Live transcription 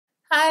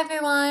Hi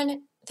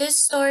everyone,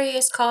 this story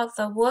is called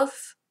The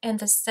Wolf and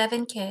the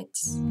Seven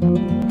Kids.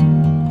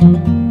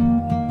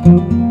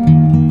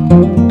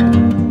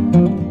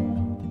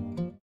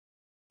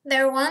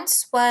 There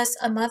once was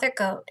a mother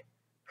goat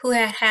who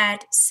had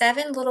had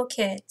 7 little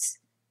kids,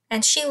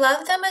 and she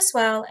loved them as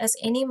well as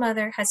any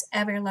mother has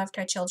ever loved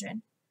her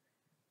children.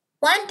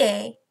 One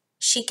day,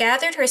 she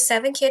gathered her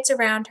 7 kids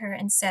around her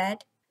and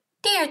said,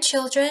 "Dear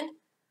children,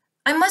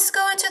 I must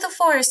go into the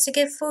forest to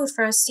get food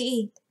for us to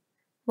eat.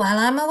 While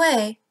I'm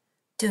away,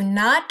 do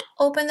not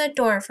open the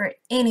door for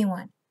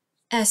anyone,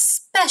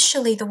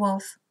 especially the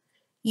wolf.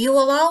 You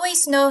will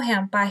always know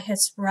him by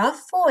his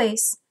rough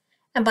voice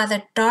and by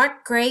the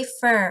dark gray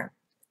fur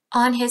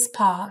on his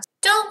paws."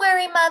 "Don't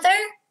worry, Mother,"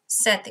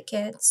 said the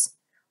kids.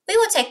 "We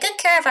will take good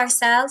care of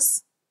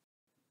ourselves."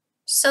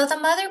 So the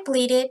mother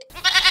bleated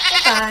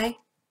goodbye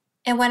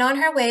and went on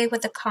her way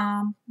with a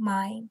calm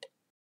mind.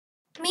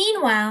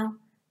 Meanwhile,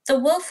 the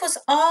wolf was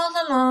all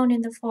alone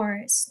in the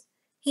forest.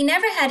 He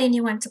never had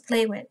anyone to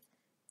play with,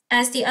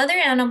 as the other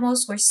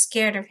animals were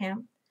scared of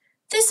him.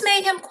 This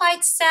made him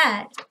quite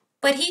sad,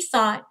 but he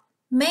thought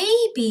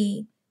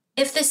maybe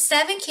if the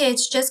 7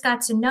 kids just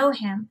got to know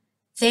him,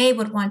 they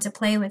would want to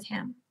play with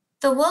him.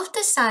 The wolf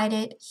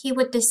decided he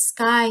would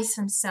disguise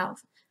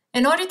himself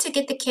in order to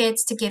get the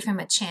kids to give him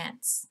a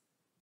chance.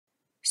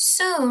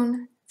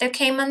 Soon there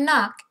came a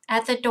knock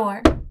at the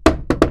door,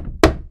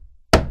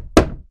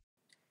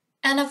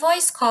 and a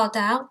voice called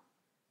out,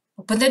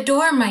 "Open the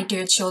door, my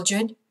dear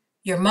children.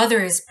 Your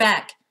mother is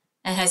back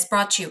and has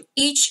brought you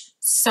each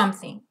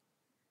something."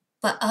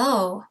 But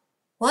oh,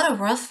 what a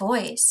rough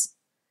voice.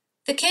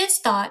 The kids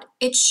thought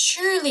it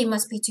surely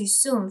must be too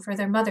soon for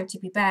their mother to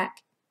be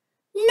back.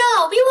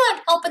 "No, we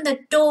won't open the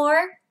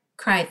door,"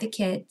 cried the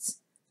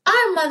kids.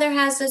 "Our mother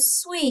has a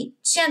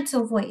sweet,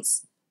 gentle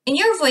voice, and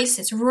your voice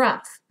is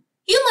rough.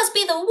 You must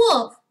be the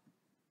wolf."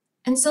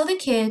 And so the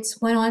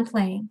kids went on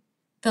playing,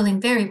 feeling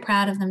very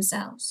proud of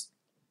themselves.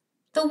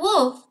 The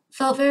wolf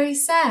felt very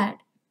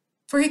sad,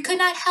 for he could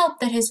not help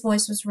that his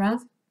voice was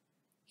rough.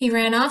 He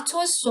ran off to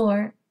a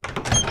store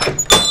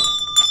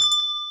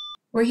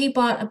where he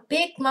bought a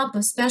big lump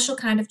of special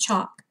kind of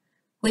chalk,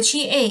 which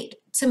he ate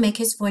to make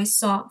his voice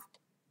soft.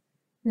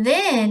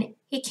 Then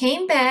he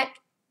came back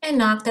and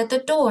knocked at the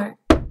door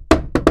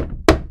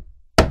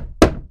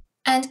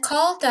and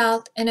called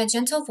out in a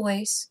gentle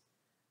voice,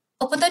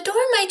 "Open the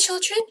door, my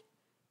children.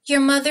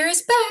 Your mother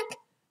is back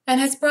and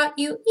has brought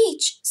you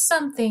each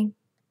something."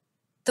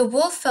 The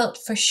wolf felt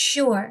for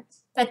sure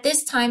that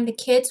this time the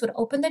kids would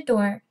open the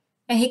door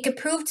and he could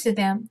prove to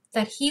them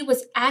that he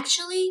was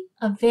actually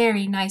a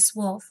very nice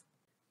wolf.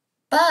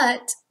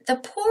 But the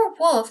poor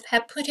wolf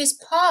had put his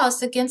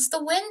paws against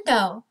the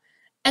window,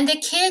 and the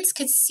kids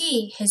could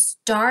see his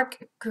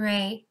dark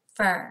gray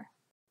fur.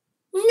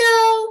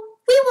 "No,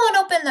 we won't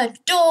open the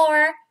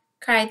door,"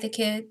 cried the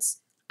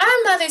kids.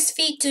 "Our mother's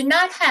feet do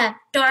not have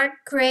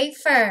dark gray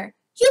fur.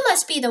 You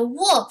must be the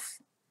wolf."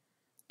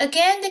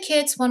 Again the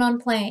kids went on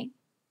playing,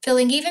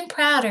 feeling even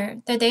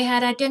prouder that they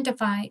had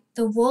identified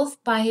the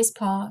wolf by his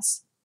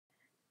paws.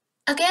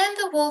 Again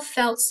the wolf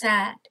felt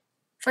sad,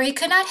 for he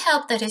could not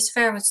help that his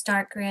fur was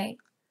dark gray,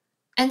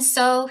 and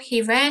so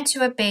he ran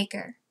to a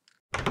baker.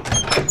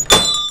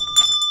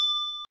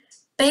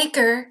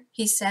 "Baker,"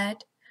 he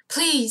said,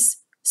 "please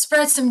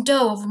spread some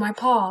dough over my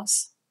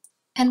paws."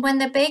 And when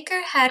the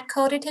baker had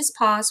coated his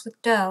paws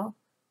with dough,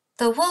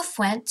 the wolf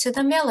went to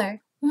the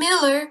miller.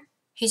 "Miller,"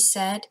 he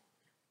said,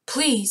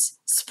 "please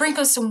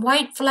sprinkle some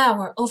white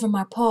flour over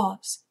my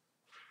paws."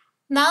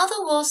 Now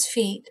the wolf's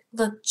feet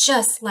looked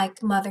just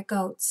like Mother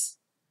Goat's.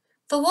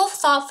 The wolf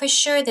thought for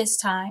sure this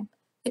time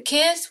the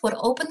kids would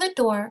open the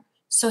door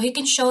so he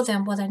can show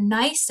them what a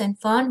nice and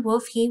fun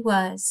wolf he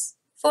was.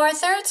 For a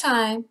third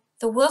time,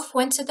 the wolf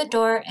went to the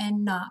door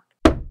and knocked.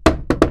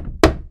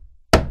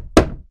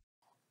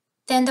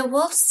 Then the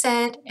wolf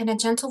said in a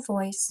gentle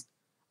voice,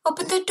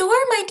 "Open the door,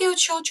 my dear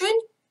children.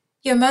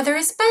 Your mother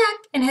is back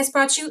and has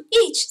brought you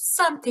each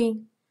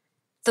something."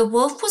 The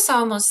wolf was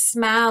almost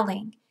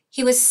smiling.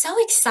 He was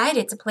so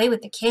excited to play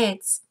with the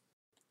kids.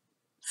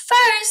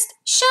 "First,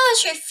 show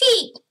us your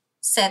feet,"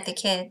 said the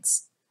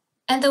kids.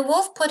 And the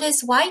wolf put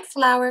his white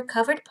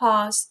flour-covered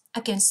paws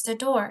against the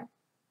door.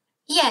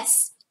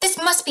 "Yes, this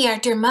must be our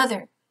dear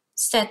mother,"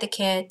 said the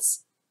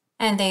kids,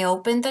 and they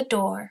opened the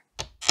door.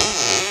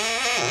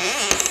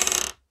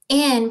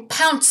 In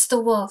pounced the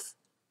wolf,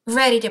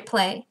 ready to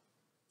play.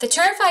 The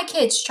terrified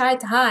kids tried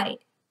to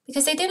hide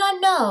because they did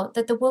not know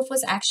that the wolf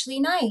was actually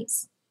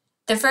nice.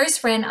 The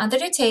first ran under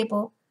the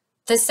table,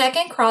 the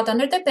second crawled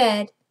under the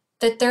bed,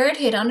 the third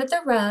hid under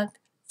the rug,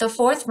 the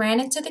fourth ran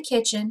into the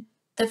kitchen,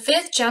 the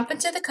fifth jumped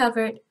into the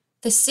cupboard,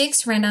 the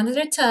sixth ran under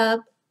the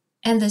tub,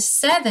 and the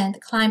seventh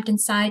climbed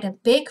inside a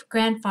big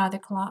grandfather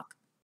clock.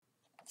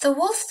 The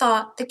wolf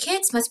thought the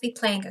kids must be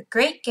playing a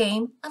great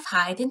game of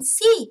hide and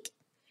seek.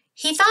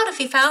 He thought if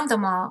he found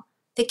them all,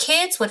 the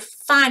kids would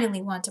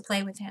finally want to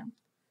play with him.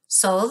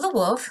 So the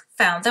wolf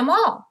found them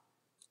all.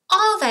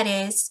 All, that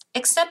is,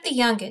 except the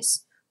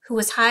youngest, who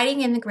was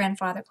hiding in the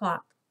grandfather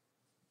clock.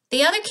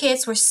 The other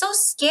kids were so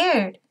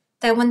scared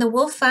that when the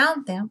wolf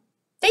found them,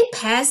 they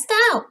passed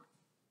out.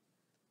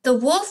 The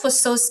wolf was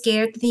so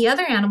scared that the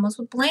other animals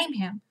would blame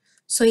him,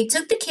 so he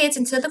took the kids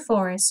into the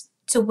forest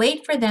to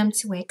wait for them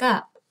to wake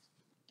up.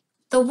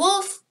 The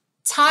wolf,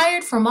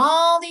 tired from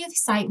all the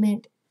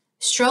excitement,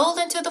 strolled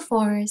into the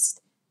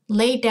forest,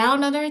 lay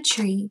down under a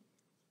tree,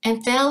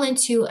 and fell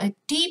into a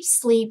deep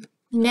sleep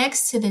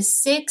next to the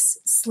 6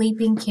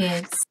 sleeping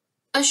kids.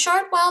 A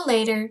short while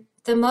later,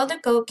 the mother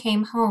goat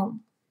came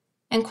home,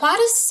 and quite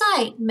a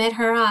sight met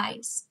her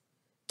eyes.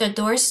 The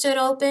door stood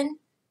open,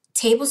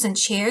 tables and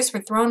chairs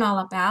were thrown all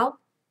about,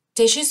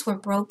 dishes were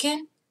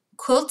broken,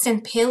 quilts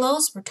and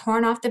pillows were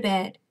torn off the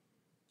bed.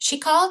 She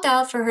called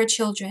out for her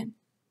children,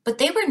 but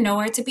they were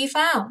nowhere to be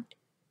found.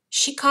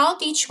 She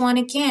called each one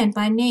again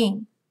by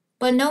name,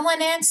 but no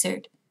one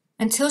answered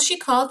until she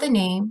called the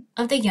name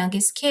of the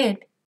youngest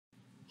kid.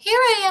 "Here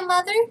I am,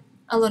 Mother,"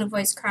 a little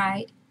voice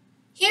cried.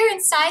 "Here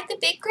inside the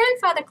big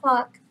grandfather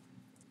clock."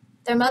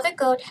 Their mother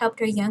goat helped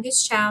her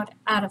youngest child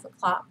out of the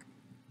clock.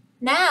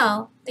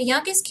 Now, the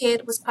youngest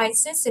kid was quite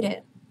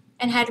sensitive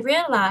and had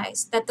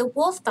realized that the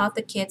wolf thought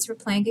the kids were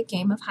playing a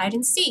game of hide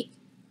and seek.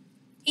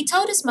 He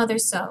told his mother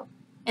so,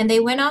 and they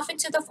went off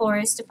into the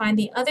forest to find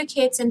the other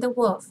kids and the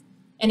wolf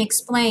and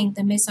explain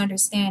the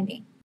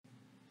misunderstanding.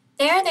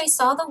 There they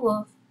saw the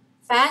wolf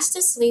fast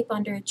asleep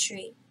under a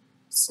tree,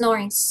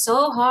 snoring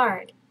so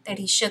hard that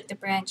he shook the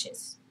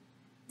branches.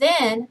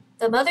 Then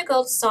the mother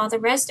goat saw the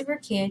rest of her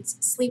kids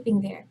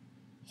sleeping there,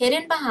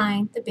 hidden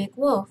behind the big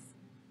wolf.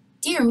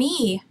 "Dear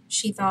me,"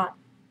 she thought,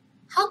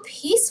 "how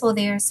peaceful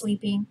they are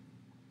sleeping."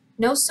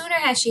 No sooner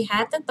had she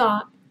had the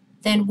thought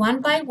than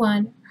one by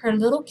one her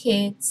little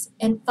kids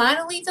and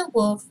finally the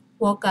wolf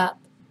woke up.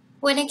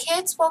 When the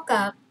kids woke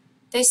up,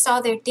 they saw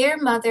their dear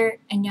mother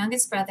and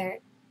youngest brother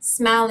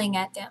smiling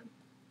at them,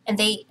 and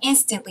they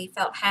instantly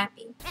felt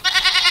happy.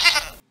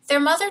 Their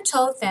mother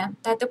told them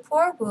that the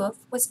poor wolf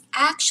was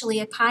actually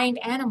a kind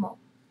animal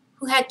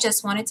who had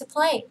just wanted to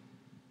play,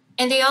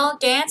 and they all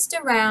danced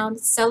around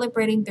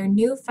celebrating their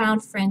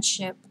newfound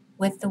friendship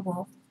with the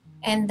wolf.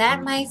 And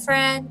that, my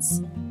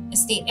friends,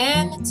 is the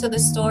end to the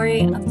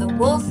story of the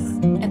wolf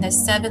and the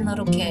 7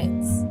 little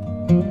kids.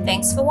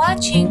 Thanks for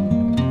watching.